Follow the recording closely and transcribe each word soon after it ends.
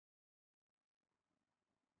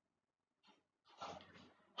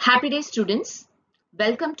Happy day students,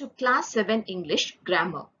 welcome to class 7 English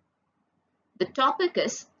grammar. The topic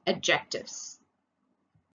is adjectives.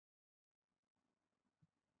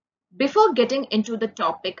 Before getting into the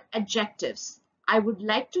topic adjectives, I would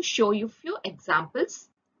like to show you few examples,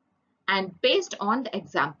 and based on the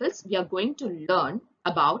examples we are going to learn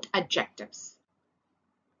about adjectives.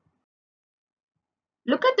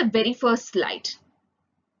 Look at the very first slide.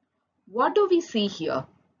 What do we see here?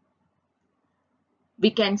 We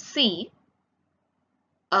can see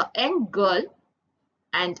a young girl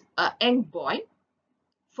and a young boy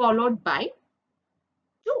followed by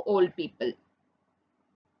two old people.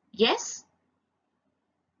 Yes?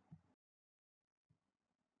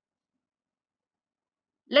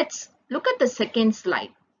 Let's look at the second slide.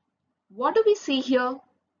 What do we see here?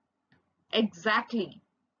 Exactly.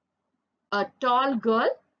 A tall girl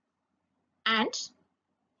and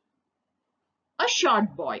a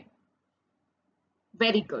short boy.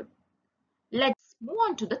 Very good. Let's move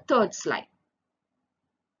on to the third slide.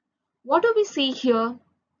 What do we see here?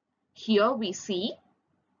 Here we see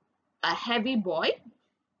a heavy boy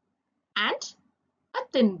and a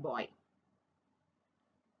thin boy.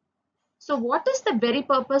 So what is the very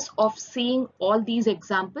purpose of seeing all these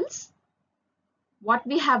examples? What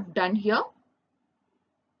we have done here?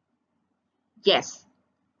 Yes,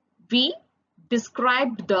 we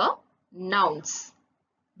described the nouns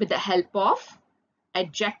with the help of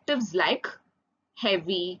adjectives like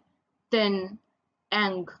heavy, thin,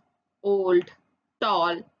 young, old,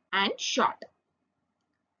 tall, and short.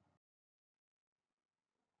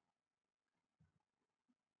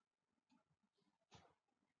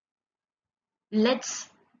 Let's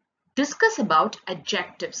discuss about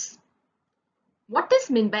adjectives. What is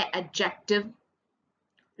meant by adjective?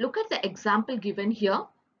 Look at the example given here.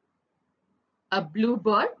 A blue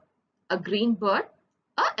bird, a green bird,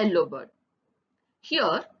 a yellow bird.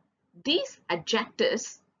 Here, these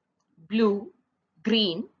adjectives, blue,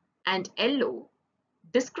 green, and yellow,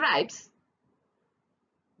 describes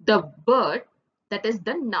the bird, that is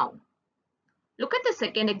the noun. Look at the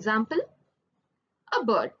second example, a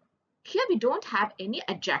bird. Here we don't have any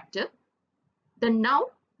adjective. The noun,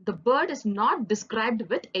 the bird is not described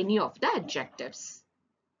with any of the adjectives.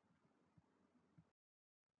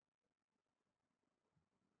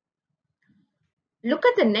 Look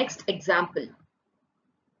at the next example.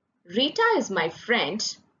 Rita is my friend.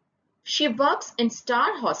 She works in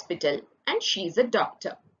Star Hospital and she is a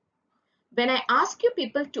doctor. When I ask you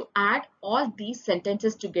people to add all these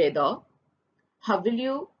sentences together, how will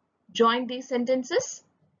you join these sentences?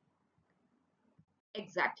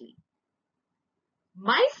 Exactly.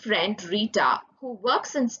 My friend Rita, who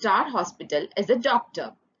works in Star Hospital, is a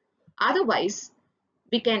doctor. Otherwise,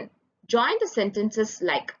 we can join the sentences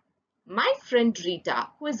like, my friend Rita,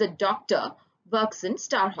 who is a doctor, works in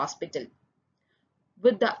Star Hospital.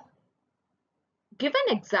 With the given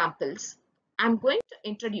examples, I'm going to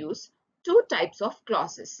introduce two types of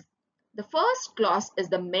clauses. The first clause is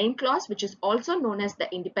the main clause, which is also known as the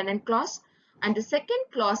independent clause, and the second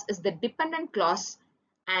clause is the dependent clause.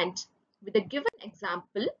 And with a given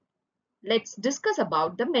example, let's discuss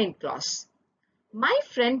about the main clause. My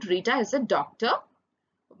friend Rita is a doctor.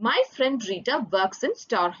 My friend Rita works in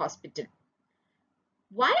Star Hospital.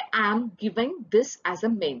 Why am giving this as a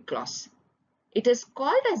main clause? It is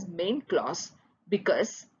called as main clause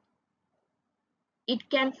because it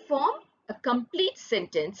can form a complete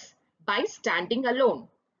sentence by standing alone.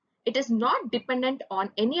 It is not dependent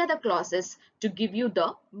on any other clauses to give you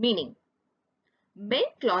the meaning.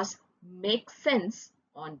 Main clause makes sense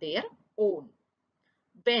on their own.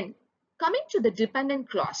 When coming to the dependent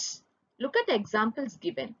clause, look at the examples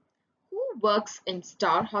given. Who works in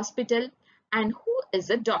Star Hospital and who is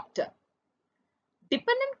a doctor?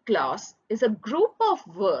 Dependent clause is a group of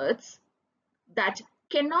words that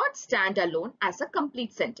cannot stand alone as a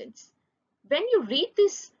complete sentence. When you read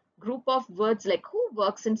this group of words like who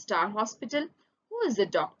works in Star Hospital, who is a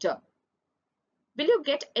doctor, will you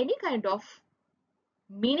get any kind of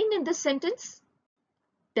meaning in this sentence?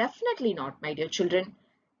 Definitely not, my dear children.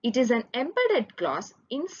 It is an embedded clause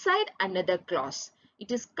inside another clause.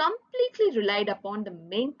 It is completely relied upon the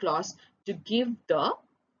main clause to give the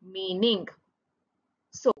meaning.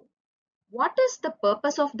 So, what is the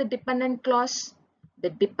purpose of the dependent clause? The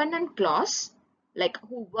dependent clause, like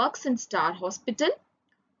who works in Star Hospital,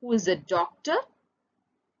 who is a doctor,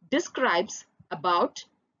 describes about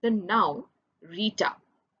the noun Rita.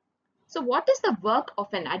 So what is the work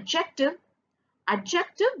of an adjective?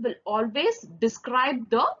 Adjective will always describe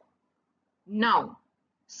the noun.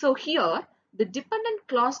 So here the dependent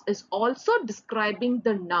clause is also describing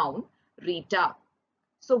the noun Rita.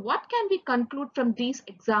 So what can we conclude from these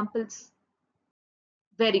examples?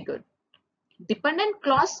 Very good. Dependent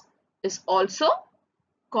clause is also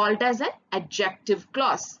called as an adjective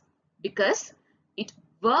clause because it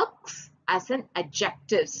works as an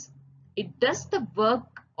adjective. It does the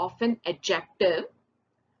work of an adjective.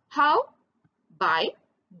 How? By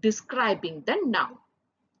describing the noun.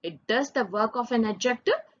 It does the work of an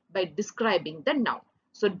adjective by describing the noun.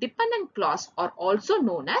 So dependent clause are also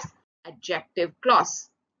known as adjective clause.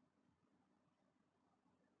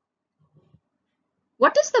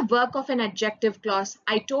 What is the work of an adjective clause?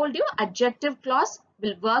 I told you adjective clause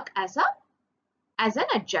will work as an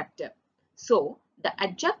adjective. So the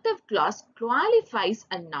adjective clause qualifies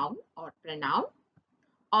a noun or pronoun,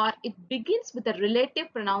 or it begins with the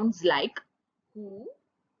relative pronouns like who,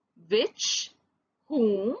 which,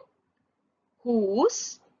 whom,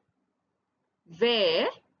 whose, where,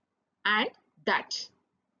 and that.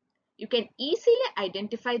 You can easily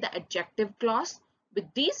identify the adjective clause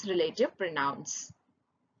with these relative pronouns.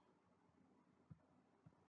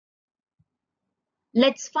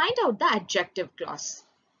 Let's find out the adjective clause.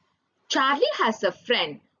 Charlie has a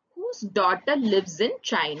friend whose daughter lives in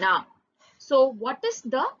China. So what is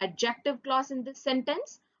the adjective clause in this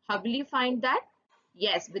sentence? How will you find that?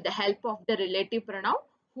 Yes, with the help of the relative pronoun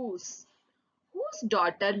whose. Whose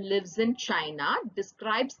daughter lives in China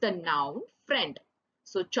describes the noun friend.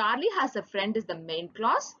 So Charlie has a friend is the main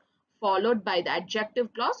clause, followed by the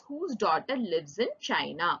adjective clause whose daughter lives in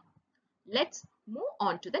China. Let's move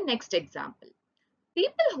on to the next example.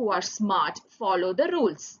 People who are smart follow the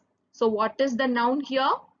rules. So what is the noun here?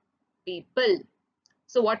 People.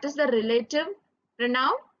 So what is the relative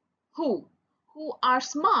pronoun? Who. Who are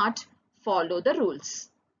smart follow the rules.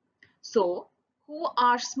 So who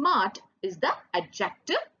are smart is the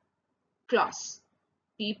adjective clause.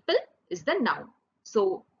 People is the noun.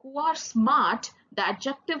 So who are smart, the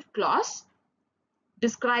adjective clause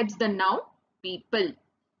describes the noun people.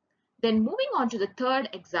 Then moving on to the third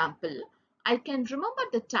example, I can remember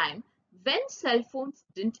the time when cell phones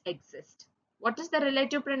didn't exist. What is the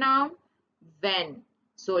relative pronoun? When.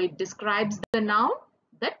 So it describes the noun,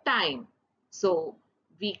 the time. So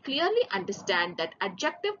we clearly understand that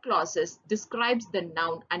adjective clauses describes the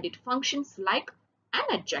noun and it functions like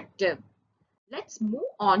an adjective. Let's move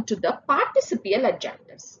on to the participial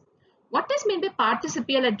adjectives. What is meant by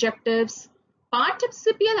participial adjectives?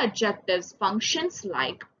 Participial adjectives functions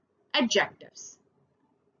like adjectives.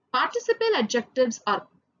 Participial adjectives are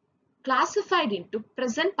classified into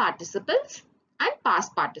present participles and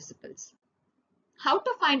past participles. How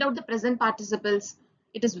to find out the present participles?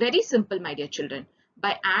 It is very simple, my dear children.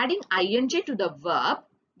 By adding ing to the verb,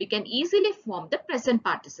 we can easily form the present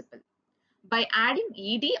participle. By adding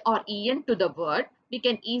ed or en to the word, we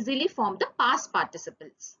can easily form the past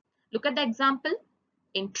participles. Look at the example.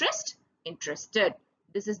 Interest, interested.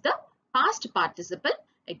 This is the past participle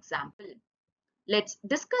example. Let's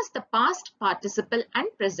discuss the past participle and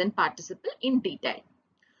present participle in detail.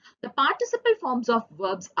 The participle forms of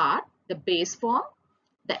verbs are the base form,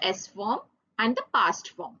 the S form, and the past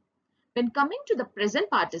form. When coming to the present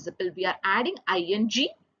participle, we are adding ing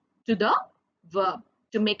to the verb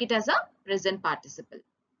to make it as a present participle.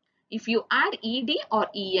 If you add ed or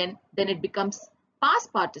en, then it becomes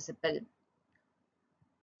past participle.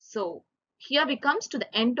 So here we comes to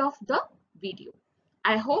the end of the video.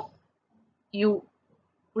 I hope you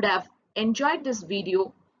would have enjoyed this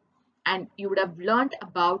video and you would have learned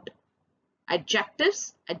about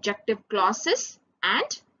adjectives, adjective clauses,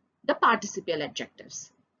 and the participial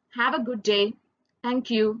adjectives. Have a good day. Thank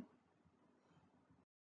you.